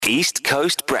East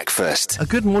Coast Breakfast. A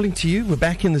good morning to you. We're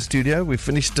back in the studio. We've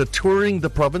finished touring the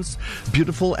province.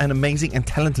 Beautiful and amazing and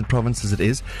talented province as it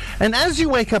is. And as you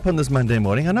wake up on this Monday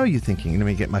morning, I know you're thinking, let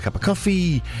me get my cup of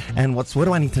coffee and what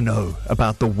do I need to know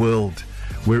about the world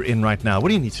we're in right now? What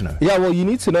do you need to know? Yeah, well, you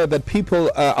need to know that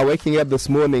people are waking up this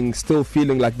morning still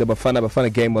feeling like the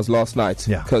Bafana game was last night.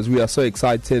 Yeah. Because we are so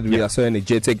excited, we are so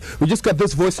energetic. We just got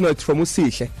this voice note from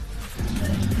Usishe.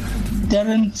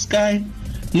 Darren, Sky,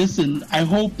 listen, I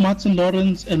hope Martin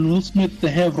Lawrence and Will Smith, they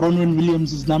have Ronwen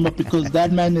Williams' number because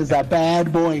that man is a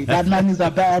bad boy. That man is a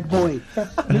bad boy.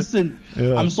 Listen,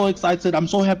 I'm so excited. I'm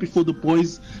so happy for the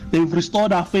boys. They've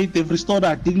restored our faith. They've restored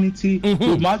our dignity.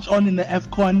 We march on in the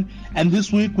AFCON. And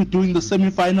this week we're doing the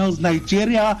semi-finals.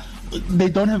 Nigeria, they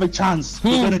don't have a chance.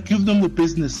 We're going to give them the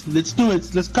business. Let's do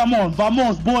it. Let's come on.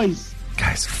 Vamos, boys.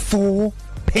 Guys, 4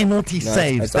 penalty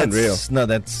saves. That's unreal.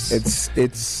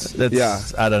 It's yeah,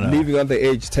 I don't know. Leaving on the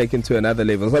edge, taken to another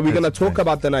level. So we're going to talk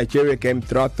about the Nigeria game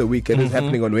throughout the week. It is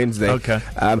happening on Wednesday. Okay.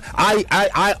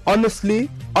 I honestly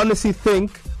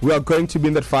think we are going to be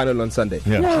in that final on Sunday.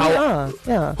 Yeah.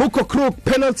 Hook or crook,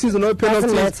 penalties or no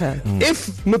penalties. Doesn't matter.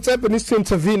 If Mutsepe needs to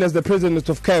intervene as the president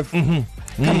of CAF,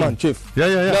 come on, Chief.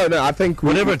 Yeah. No, I think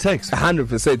whatever it takes.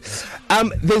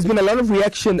 100%. There's been a lot of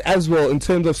reaction as well in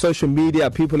terms of social media.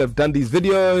 People have done these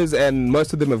videos and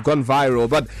most of them have gone viral.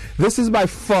 But this is by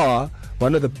far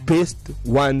one of the best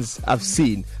ones I've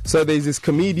seen. So there's this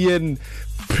comedian,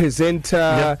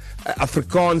 presenter,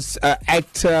 Afrikaans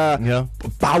actor,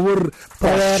 Bauer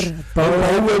Bosch.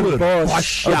 Oh my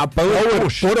gosh, Bauer.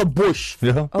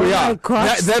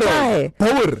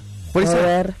 What is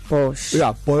that? Bosch.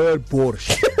 Yeah, Bauer Bosch.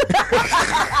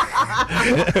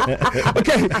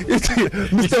 Okay,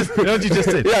 Mr. You know what you just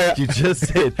said? Yeah. You just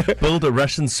said build a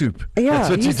Russian soup. Yeah, That's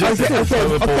what you just said.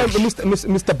 Okay,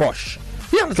 Mr. Bosch.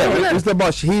 Yeah, Mr.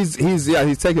 Bosch,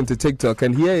 he's taken to TikTok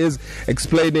and here is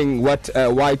explaining what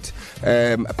white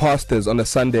pastors on a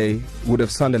Sunday would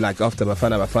have sounded like after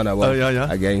Bafana won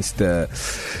against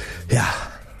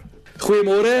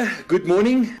Goeiemorgen, good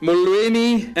morning,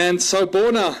 Molweni and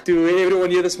Sawubona to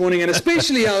everyone here this morning, and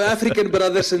especially our African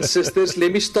brothers and sisters.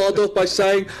 Let me start off by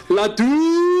saying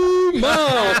Laduma.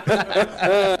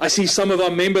 I see some of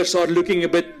our members are looking a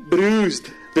bit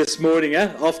bruised this morning,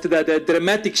 after that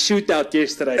dramatic shootout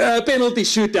yesterday. Penalty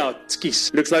shootout,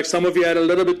 skis. Looks like some of you had a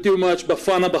little bit too much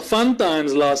Bafana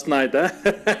times last night,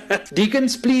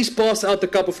 Deacons, please pass out the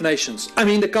cup of nations. I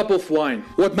mean the cup of wine.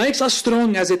 What makes us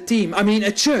strong as a team,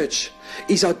 a church,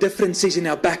 is our differences in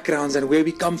our backgrounds and where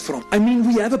we come from.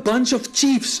 We have a bunch of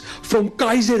chiefs from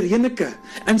Kaiser Reneke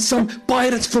and some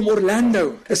pirates from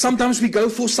Orlando. Sometimes we go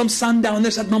for some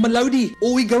sundowners at Mamelodi,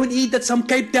 or we go and eat at some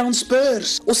Cape Town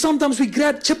Spurs, or sometimes we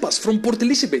grab chippas from Port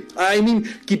Elizabeth.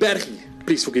 Kibergi.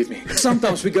 Please forgive me.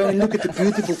 Sometimes we go and look at the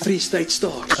beautiful Free State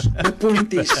stars. The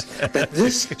point is that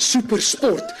this super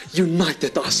sport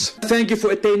united us. Thank you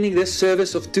for attending this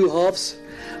service of two halves.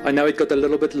 I know it got a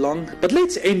little bit long, but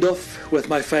let's end off with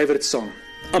my favorite song.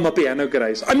 Amapiano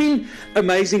Grace.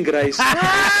 Amazing Grace. A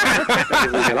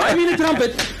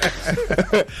trumpet.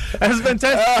 That's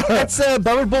fantastic. That's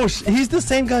Bauer Bosch. He's the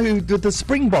same guy who did the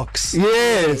Springboks.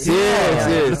 Yes.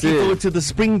 Looking forward to the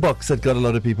Springboks that got a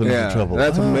lot of people into trouble.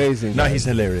 That's amazing. No, he's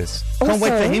hilarious. Can't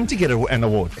wait for him to get an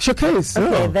award. Showcase.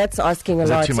 Okay, that's asking a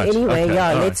lot. Anyway,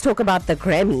 let's talk about the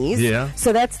Grammys. Yeah.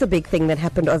 So that's the big thing that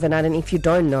happened overnight. And if you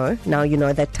don't know, now you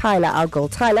know that Tyla, our girl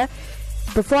Tyla,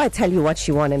 before I tell you what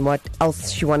she won and what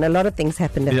else she won, a lot of things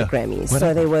happened at the Grammys.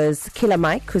 So there was Killer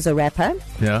Mike, who's a rapper.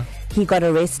 Yeah. He got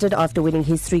arrested after winning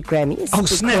his 3 Grammys. Oh,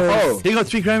 snap. He got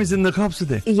 3 Grammys and the cops were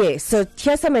there. Yeah, so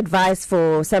here's some advice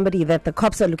for somebody that the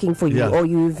cops are looking for you, or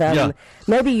you've,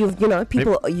 maybe you've,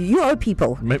 people, you owe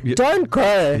people. Don't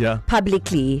go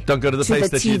publicly. Don't go to the place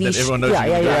that everyone knows.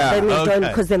 Don't,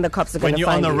 because then the cops are going to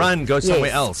find you. When you're on the run, go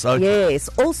somewhere else. Okay. Yes.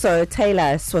 Also,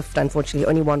 Taylor Swift, unfortunately,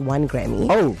 only won 1 Grammy.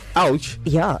 Oh, ouch.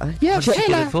 Yeah. What's she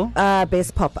get it for?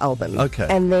 Best pop album. Okay.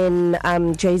 And then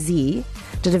Jay-Z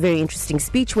did a very interesting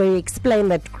speech where he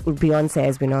explained that Beyonce,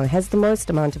 as we know, has the most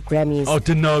amount of Grammys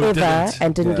ever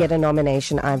and didn't get a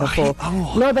nomination either for.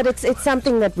 No, but it's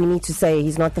something that we need to say.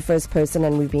 He's not the first person,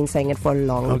 and we've been saying it for a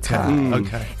long time.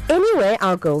 Okay. Anyway,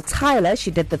 our girl Tyla, she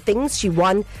did the things. She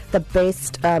won the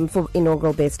best for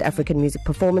inaugural Best African Music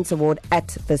Performance Award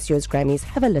at this year's Grammys.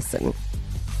 Have a listen.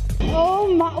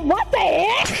 Oh my! What the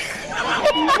heck?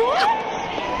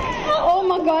 Oh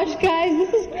my gosh, guys,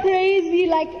 this is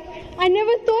crazy. I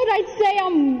never thought I'd say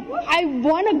I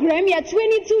won a Grammy at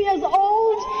 22 years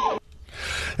old.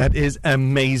 That is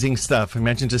amazing stuff.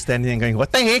 Imagine just standing there and going,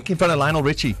 what the heck, in front of Lionel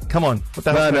Richie. Come on. What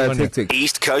the hell?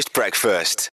 East Coast Breakfast.